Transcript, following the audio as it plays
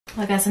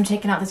Well, I guess I'm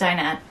taking out the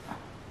dinette.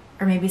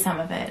 Or maybe some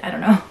of it, I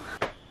don't know.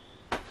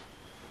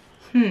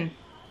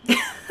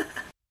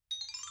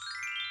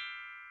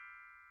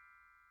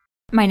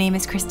 My name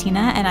is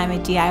Christina and I'm a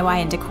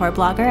DIY and decor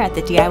blogger at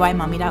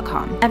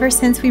thediymommy.com. Ever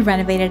since we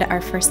renovated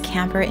our first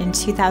camper in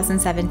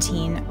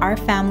 2017, our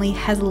family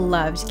has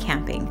loved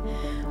camping.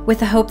 With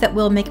the hope that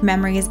we'll make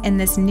memories in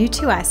this new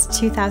to us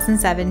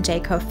 2007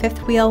 Jayco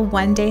fifth wheel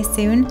one day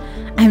soon,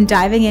 I'm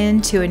diving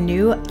into a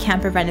new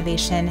camper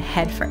renovation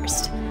head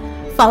first.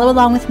 Follow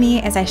along with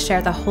me as I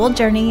share the whole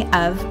journey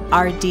of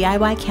our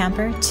DIY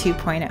camper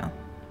 2.0.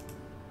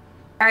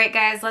 All right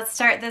guys, let's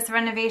start this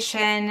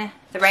renovation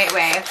the right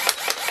way.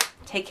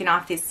 Taking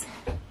off these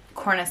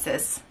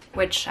cornices,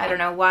 which I don't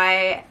know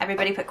why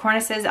everybody put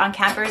cornices on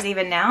campers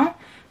even now,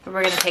 but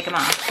we're gonna take them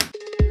off.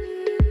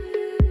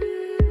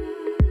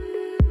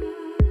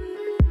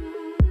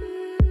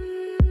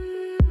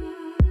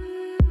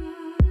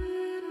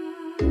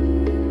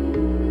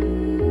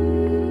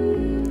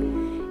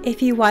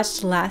 If you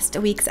watched last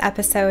week's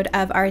episode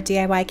of our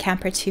DIY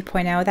Camper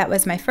 2.0, that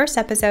was my first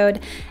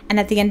episode, and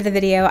at the end of the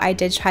video I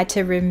did try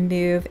to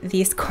remove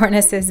these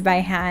cornices by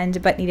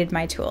hand but needed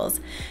my tools.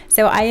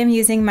 So I am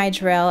using my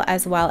drill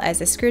as well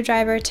as a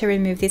screwdriver to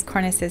remove these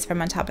cornices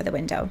from on top of the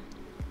window.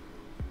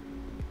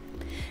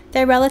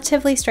 They're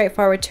relatively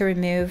straightforward to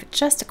remove,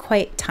 just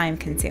quite time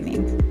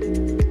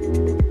consuming.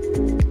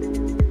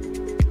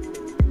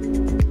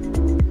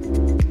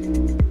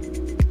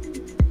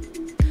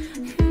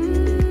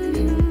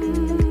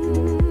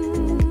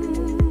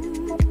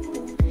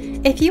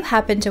 If you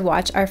happen to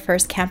watch our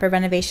first camper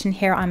renovation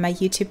here on my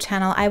YouTube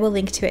channel, I will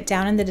link to it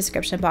down in the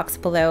description box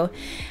below.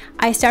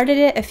 I started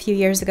it a few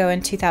years ago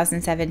in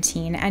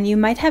 2017, and you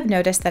might have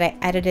noticed that I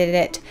edited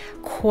it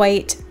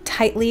quite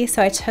tightly,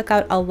 so I took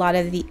out a lot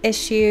of the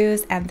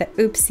issues and the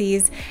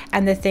oopsies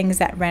and the things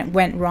that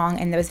went wrong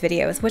in those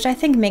videos, which I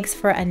think makes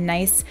for a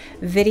nice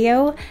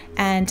video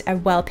and a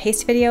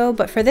well-paced video.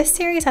 But for this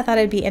series, I thought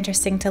it'd be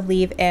interesting to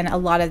leave in a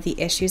lot of the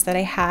issues that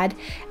I had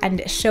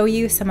and show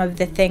you some of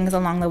the things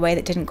along the way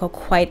that didn't go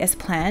quite as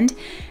planned,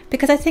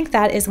 because I think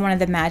that is one of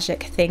the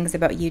magic things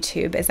about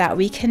YouTube, is that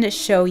we can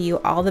show you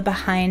all the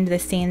behind the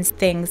scenes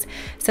things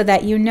so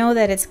that you know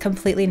that it's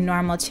completely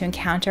normal to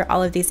encounter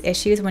all of these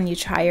issues when you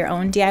try your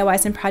own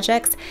DIYs and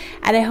projects.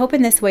 And I hope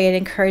in this way it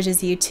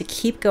encourages you to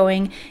keep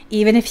going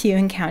even if you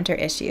encounter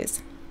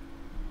issues.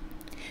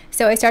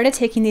 So I started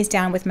taking these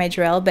down with my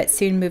drill, but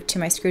soon moved to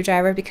my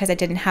screwdriver because I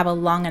didn't have a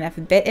long enough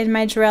bit in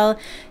my drill.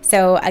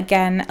 So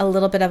again, a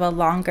little bit of a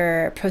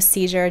longer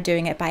procedure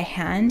doing it by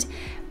hand,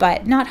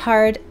 but not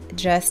hard,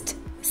 just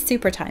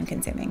super time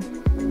consuming.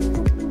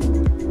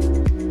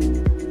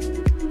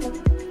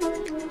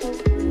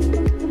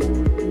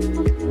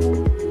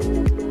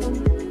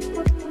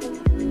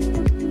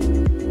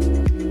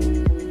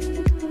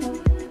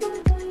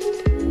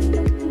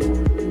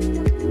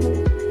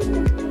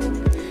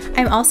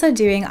 I'm also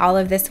doing all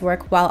of this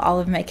work while all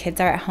of my kids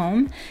are at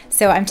home.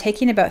 So I'm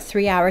taking about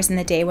 3 hours in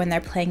the day when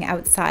they're playing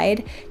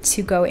outside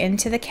to go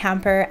into the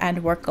camper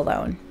and work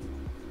alone.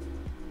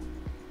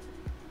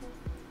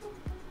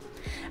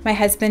 My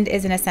husband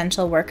is an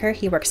essential worker.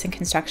 He works in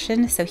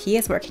construction, so he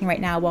is working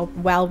right now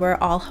while we're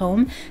all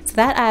home. So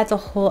that adds a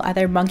whole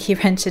other monkey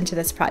wrench into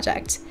this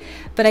project.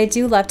 But I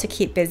do love to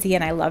keep busy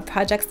and I love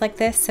projects like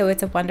this, so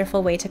it's a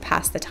wonderful way to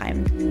pass the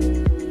time.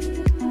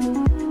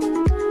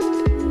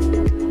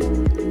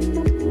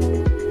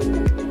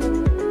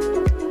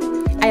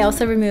 I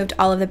also removed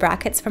all of the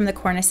brackets from the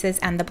cornices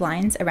and the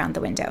blinds around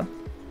the window.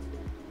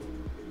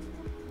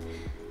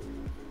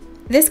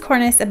 This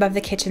cornice above the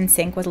kitchen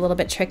sink was a little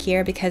bit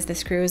trickier because the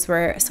screws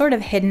were sort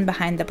of hidden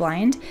behind the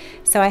blind,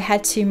 so I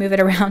had to move it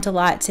around a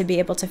lot to be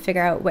able to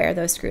figure out where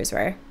those screws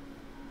were.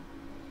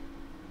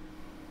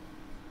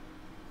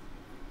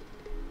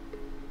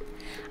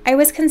 I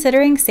was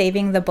considering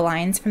saving the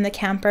blinds from the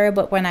camper,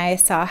 but when I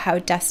saw how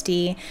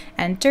dusty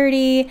and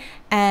dirty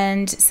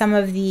and some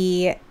of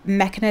the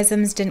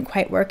mechanisms didn't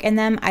quite work in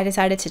them, I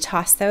decided to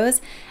toss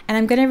those, and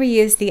I'm going to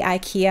reuse the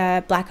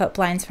IKEA blackout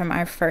blinds from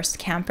our first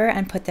camper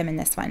and put them in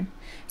this one.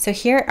 So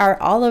here are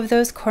all of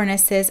those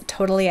cornices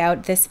totally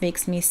out. This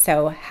makes me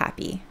so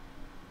happy.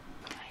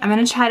 I'm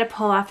going to try to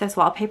pull off this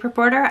wallpaper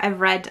border. I've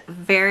read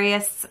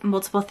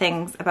multiple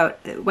things about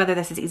whether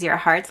this is easy or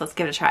hard, so let's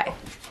give it a try.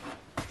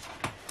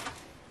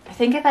 I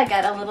think if I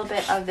get a little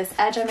bit of this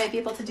edge, I might be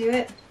able to do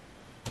it.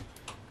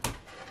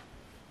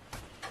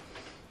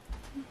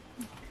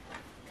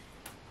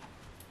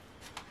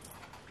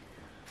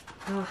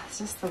 Oh, it's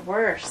just the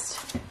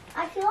worst.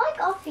 I feel like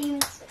all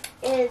themes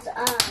is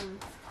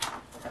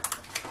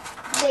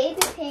baby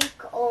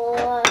pink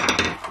or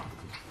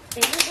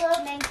baby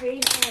blue, mint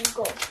green, and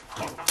gold.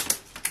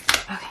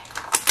 Okay.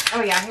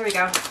 Oh yeah, here we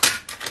go.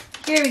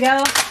 Here we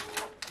go.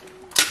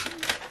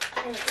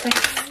 It's like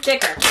a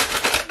sticker.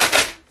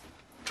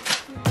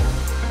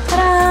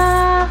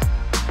 Ta-da!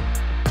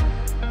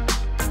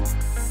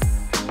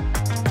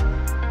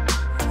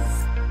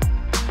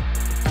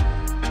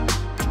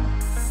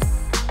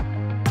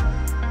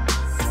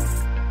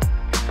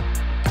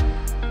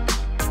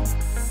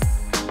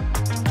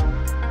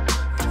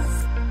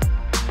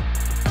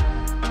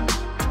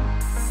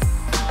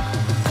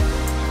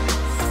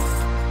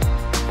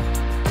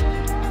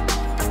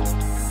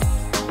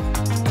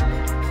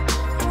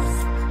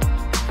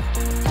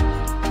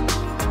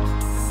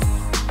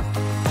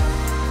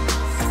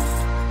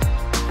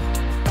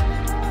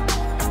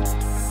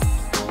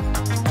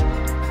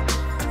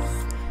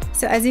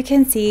 as you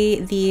can see,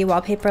 the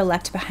wallpaper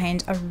left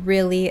behind a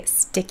really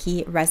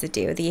sticky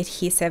residue. The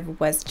adhesive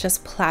was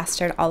just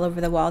plastered all over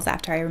the walls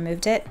after I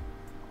removed it.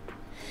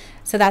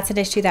 So that's an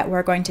issue that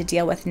we're going to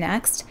deal with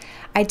next.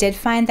 I did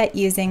find that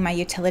using my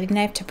utility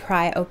knife to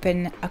pry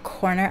open a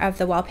corner of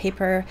the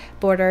wallpaper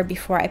border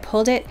before I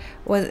pulled it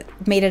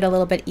made it a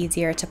little bit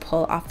easier to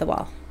pull off the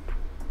wall.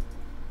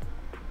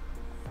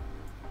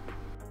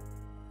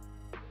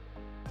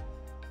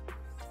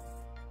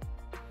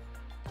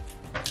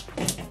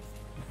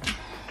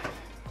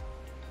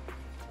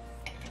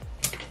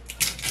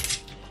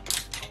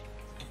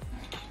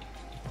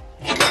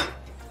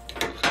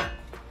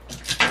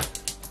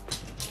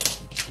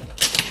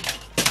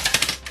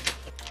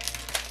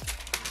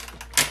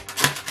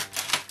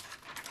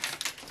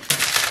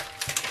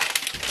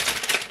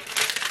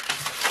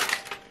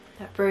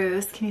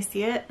 Bruise, can you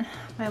see it?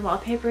 My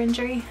wallpaper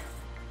injury.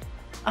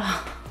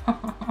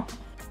 Oh.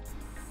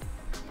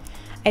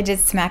 I did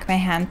smack my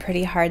hand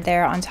pretty hard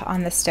there on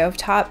the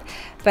stovetop,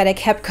 but I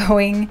kept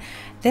going.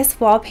 This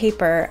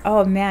wallpaper,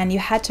 oh man, you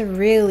had to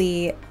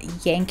really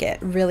yank it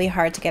really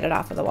hard to get it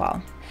off of the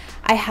wall.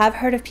 I have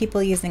heard of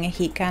people using a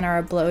heat gun or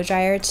a blow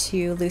dryer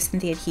to loosen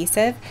the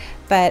adhesive,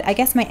 but I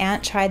guess my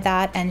aunt tried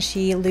that and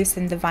she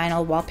loosened the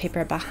vinyl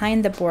wallpaper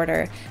behind the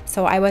border,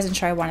 so I wasn't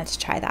sure I wanted to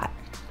try that.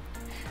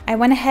 I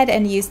went ahead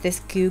and used this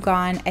Goo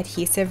Gone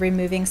adhesive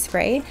removing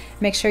spray.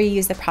 Make sure you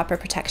use the proper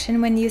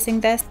protection when using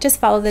this. Just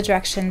follow the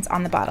directions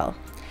on the bottle.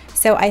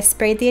 So I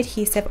sprayed the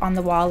adhesive on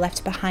the wall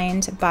left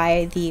behind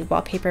by the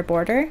wallpaper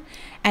border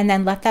and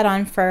then left that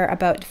on for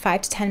about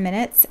 5 to 10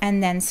 minutes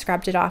and then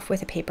scrubbed it off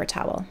with a paper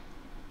towel.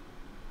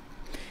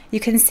 You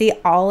can see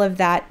all of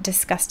that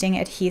disgusting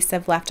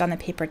adhesive left on the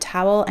paper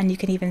towel, and you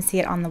can even see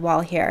it on the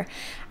wall here.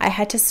 I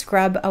had to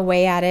scrub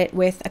away at it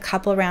with a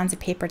couple rounds of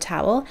paper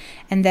towel,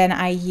 and then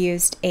I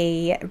used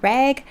a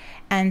rag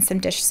and some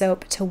dish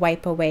soap to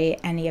wipe away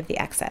any of the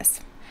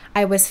excess.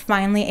 I was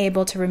finally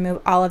able to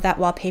remove all of that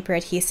wallpaper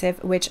adhesive,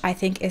 which I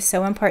think is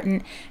so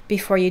important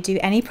before you do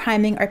any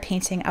priming or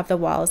painting of the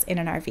walls in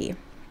an RV.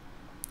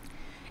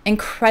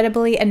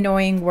 Incredibly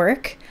annoying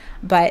work,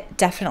 but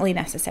definitely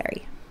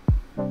necessary.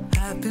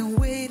 I've been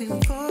waiting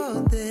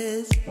for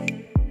this,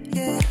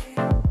 yeah.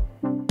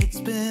 It's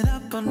been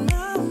up on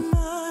my mind,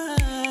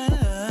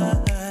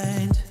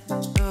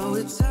 oh,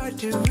 it's hard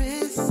to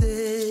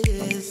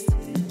resist,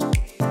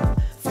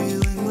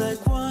 feeling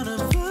like one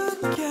of a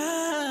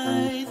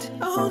kind.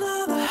 Oh,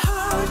 now the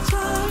hard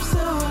time's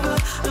over,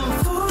 and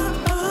for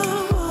a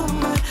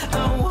moment I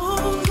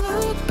won't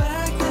look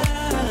back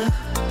now,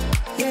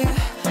 yeah.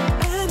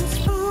 And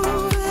it's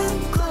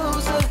moving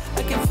closer,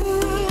 I can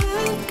feel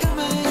it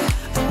coming.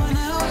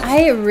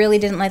 I really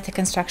didn't like the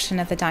construction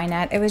of the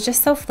dinette. It was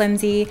just so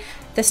flimsy.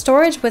 The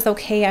storage was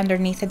okay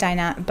underneath the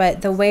dinette,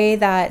 but the way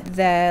that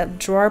the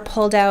drawer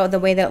pulled out, the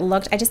way that it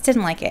looked, I just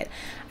didn't like it.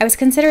 I was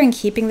considering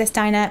keeping this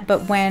dinette,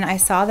 but when I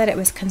saw that it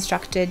was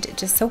constructed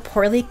just so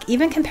poorly,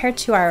 even compared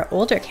to our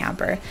older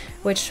camper,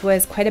 which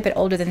was quite a bit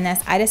older than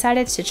this, I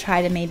decided to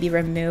try to maybe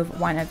remove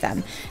one of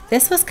them.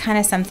 This was kind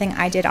of something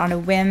I did on a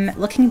whim.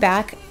 Looking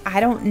back, I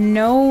don't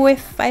know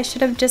if I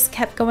should have just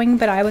kept going,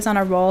 but I was on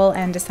a roll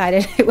and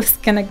decided it was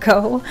gonna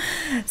go.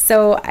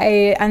 So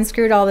I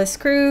unscrewed all the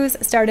screws,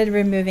 started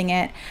removing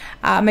it.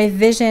 My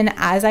vision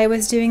as I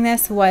was doing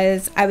this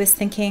was I was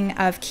thinking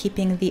of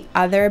keeping the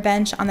other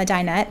bench on the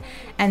dinette,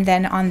 and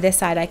then on this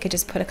side I could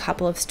just put a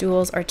couple of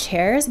stools or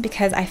chairs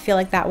because I feel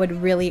like that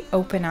would really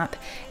open up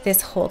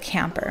this whole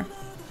camper.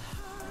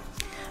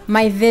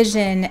 My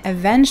vision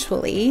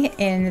eventually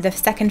in the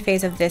second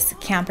phase of this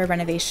camper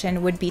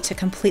renovation would be to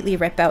completely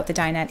rip out the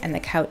dinette and the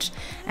couch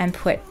and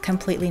put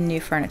completely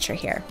new furniture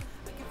here.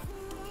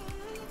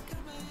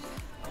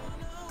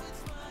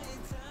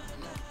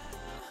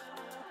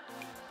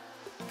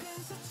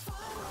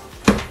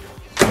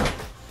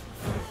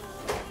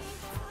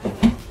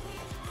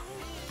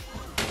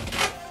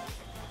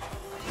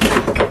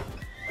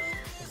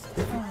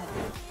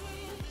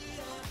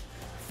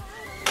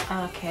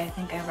 Okay, I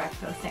think I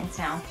wrecked those things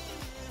now.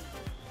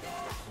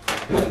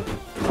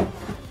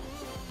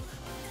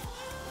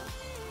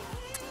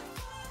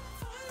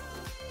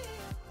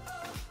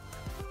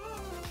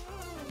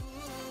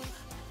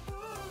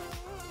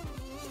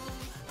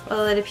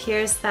 Well, it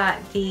appears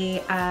that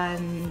the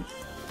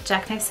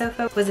jackknife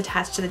sofa was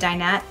attached to the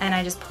dinette, and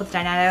I just pulled the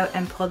dinette out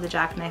and pulled the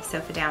jackknife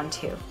sofa down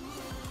too.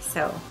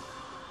 So,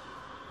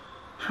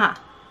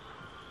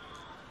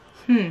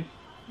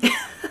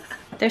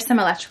 There's some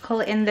electrical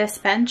in this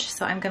bench,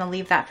 so I'm gonna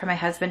leave that for my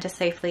husband to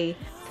safely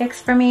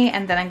fix for me,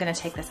 and then I'm gonna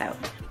take this out.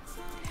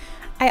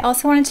 I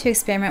also wanted to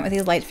experiment with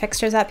these light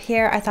fixtures up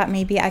here. I thought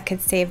maybe I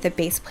could save the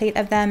base plate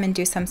of them and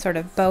do some sort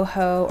of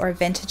boho or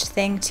vintage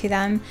thing to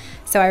them.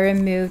 So I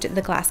removed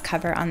the glass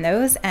cover on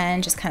those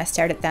and just kind of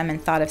stared at them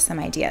and thought of some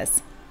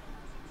ideas.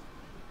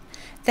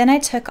 Then I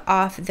took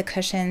off the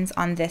cushions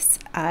on this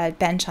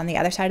bench on the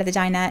other side of the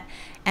dinette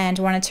and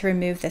wanted to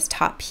remove this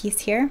top piece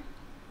here.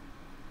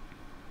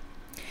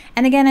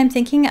 And again, I'm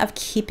thinking of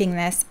keeping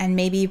this and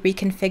maybe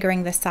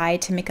reconfiguring the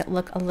side to make it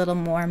look a little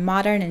more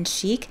modern and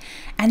chic.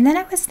 And then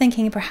I was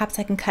thinking perhaps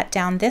I can cut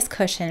down this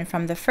cushion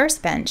from the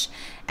first bench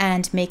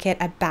and make it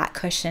a back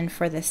cushion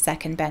for the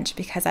second bench,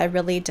 because I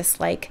really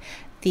dislike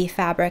the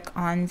fabric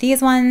on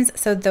these ones.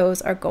 So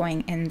those are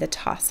going in the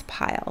toss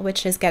pile,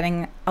 which is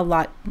getting a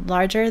lot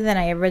larger than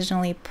I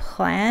originally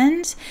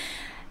planned.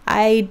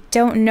 I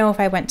don't know if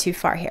I went too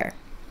far here.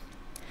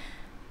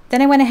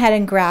 Then I went ahead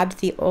and grabbed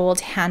the old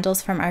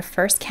handles from our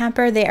first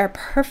camper. They are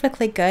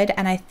perfectly good,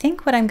 and I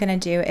think what I'm going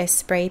to do is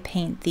spray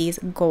paint these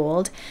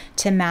gold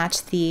to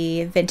match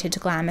the vintage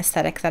glam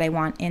aesthetic that I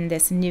want in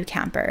this new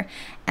camper.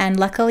 And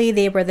luckily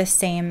they were the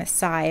same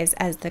size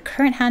as the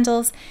current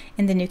handles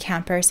in the new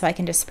camper, so I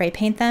can just spray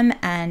paint them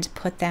and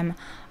put them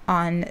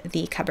on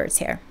the cupboards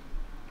here.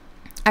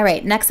 All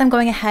right, next I'm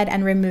going ahead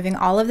and removing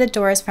all of the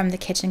doors from the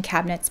kitchen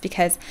cabinets,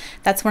 because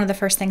that's one of the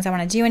first things I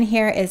want to do in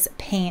here is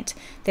paint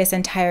this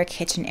entire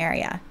kitchen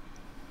area.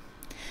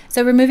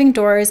 So removing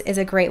doors is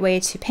a great way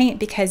to paint,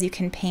 because you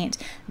can paint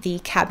the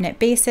cabinet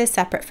bases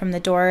separate from the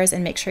doors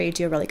and make sure you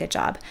do a really good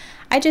job.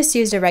 I just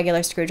used a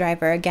regular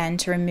screwdriver again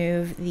to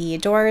remove the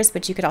doors,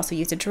 but you could also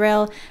use a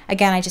drill.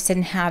 Again, I just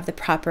didn't have the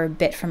proper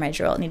bit for my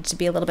drill. It needed to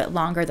be a little bit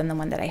longer than the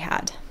one that I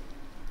had.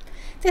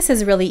 This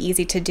is really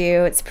easy to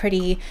do. It's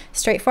pretty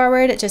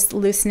straightforward, just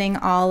loosening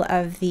all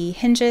of the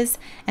hinges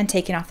and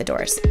taking off the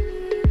doors.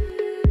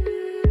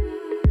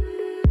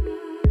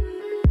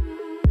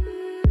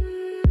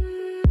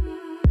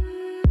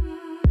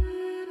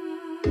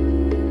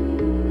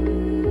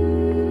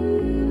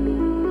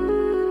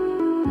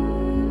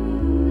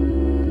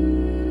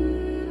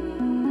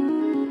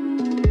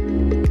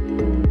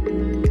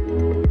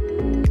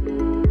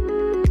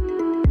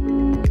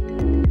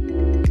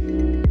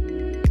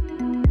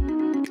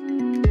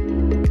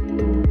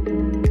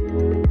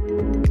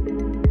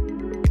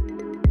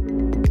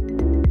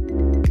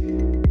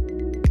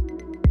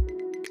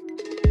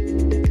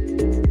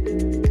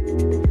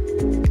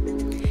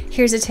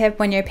 Here's a tip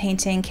when you're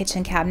painting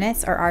kitchen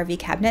cabinets or RV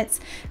cabinets.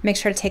 Make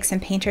sure to take some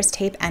painter's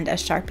tape and a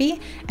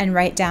Sharpie and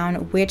write down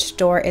which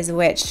door is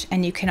which,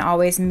 and you can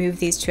always move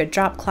these to a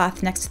drop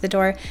cloth next to the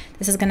door.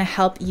 This is going to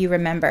help you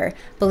remember.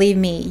 Believe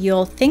me,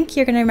 you'll think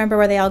you're going to remember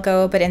where they all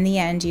go, but in the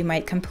end you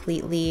might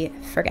completely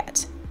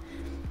forget.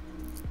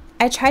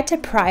 I tried to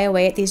pry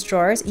away at these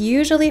drawers.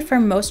 Usually for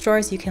most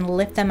drawers you can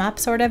lift them up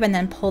sort of and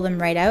then pull them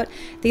right out.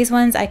 These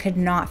ones I could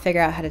not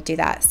figure out how to do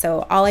that.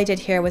 So all I did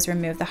here was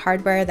remove the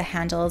hardware, the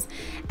handles,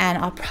 and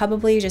I'll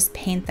probably just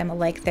paint them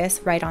like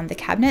this right on the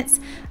cabinets.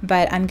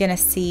 But I'm gonna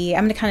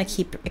kind of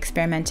keep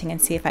experimenting and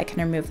see if I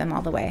can remove them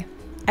all the way.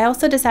 I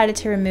also decided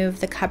to remove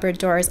the cupboard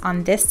doors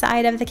on this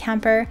side of the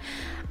camper.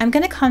 I'm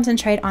going to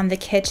concentrate on the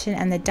kitchen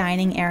and the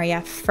dining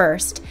area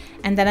first,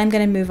 and then I'm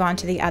going to move on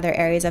to the other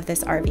areas of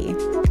this RV.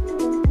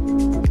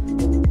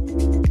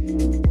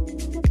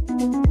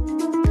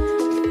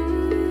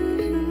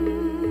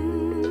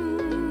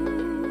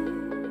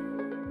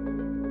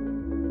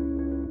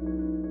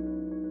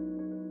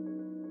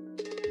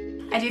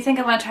 I do think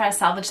I want to try to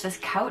salvage this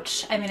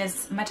couch. I mean,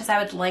 as much as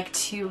I would like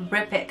to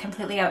rip it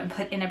completely out and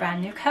put in a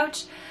brand new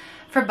couch,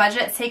 for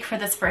budget's sake for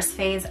this first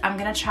phase, I'm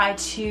gonna try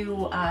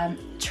to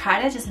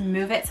just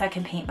move it so I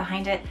can paint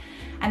behind it,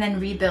 and then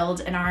rebuild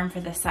an arm for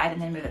this side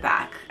and then move it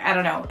back. I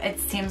don't know, it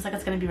seems like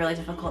it's gonna be really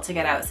difficult to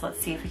get out, so let's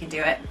see if we can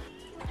do it.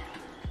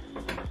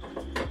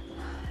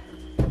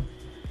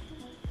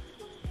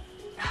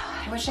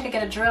 I wish I could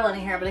get a drill in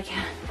here, but I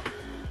can't.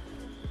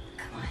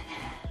 Come on.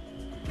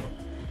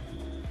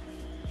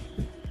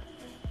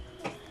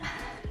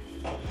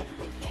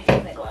 Okay,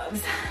 give me the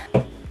gloves.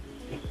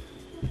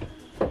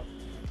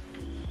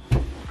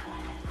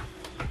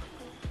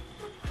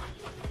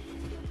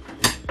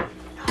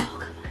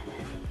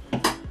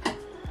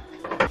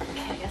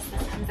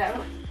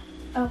 Out.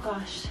 Oh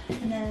gosh,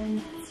 and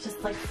then it's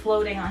just like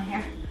floating on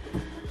here.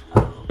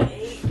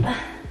 Okay.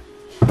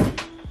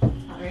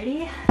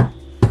 Alrighty.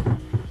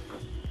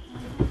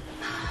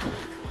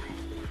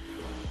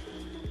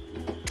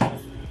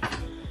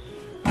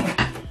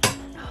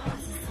 Oh,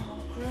 this is so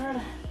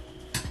awkward.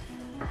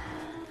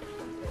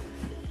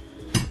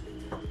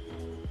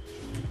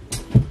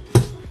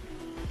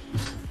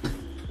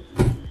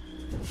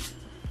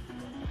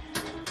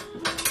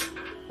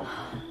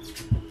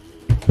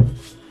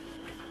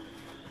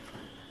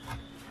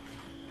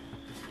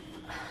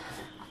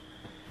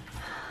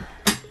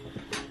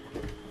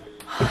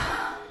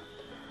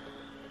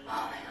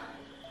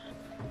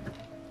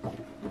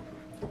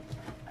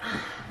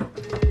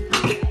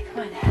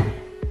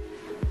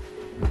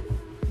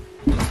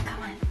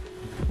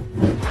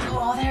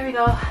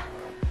 Go.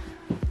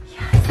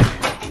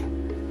 Yes.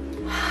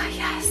 Oh,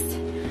 yes.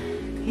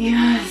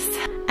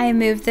 Yes. I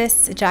moved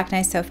this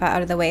jackknife sofa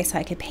out of the way so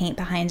I could paint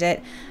behind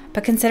it,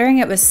 but considering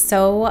it was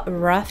so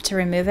rough to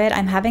remove it,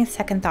 I'm having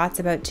second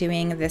thoughts about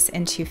doing this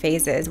in 2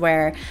 phases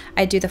where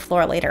I do the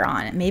floor later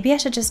on. Maybe I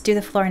should just do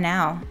the floor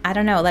now. I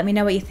don't know. Let me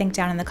know what you think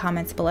down in the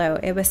comments below.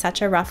 It was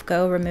such a rough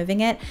go removing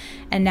it,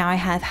 and now I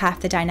have half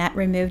the dinette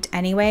removed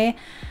anyway.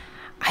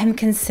 I'm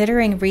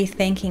considering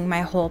rethinking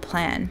my whole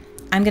plan.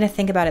 I'm going to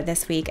think about it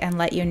this week and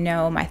let you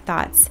know my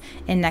thoughts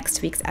in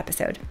next week's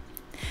episode.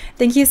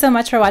 Thank you so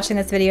much for watching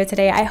this video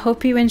today. I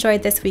hope you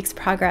enjoyed this week's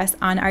progress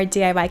on our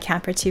DIY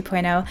Camper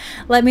 2.0.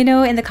 Let me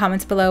know in the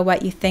comments below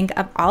what you think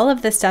of all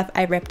of the stuff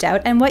I ripped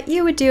out and what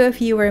you would do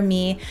if you were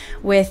me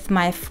with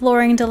my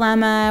flooring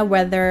dilemma,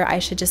 whether I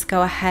should just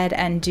go ahead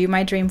and do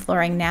my dream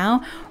flooring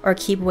now or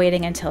keep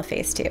waiting until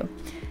phase 2.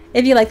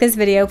 If you like this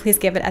video, please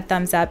give it a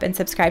thumbs up and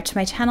subscribe to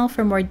my channel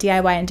for more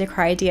DIY and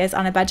decor ideas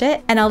on a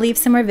budget. And I'll leave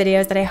some more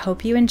videos that I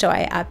hope you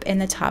enjoy up in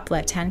the top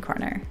left-hand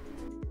corner.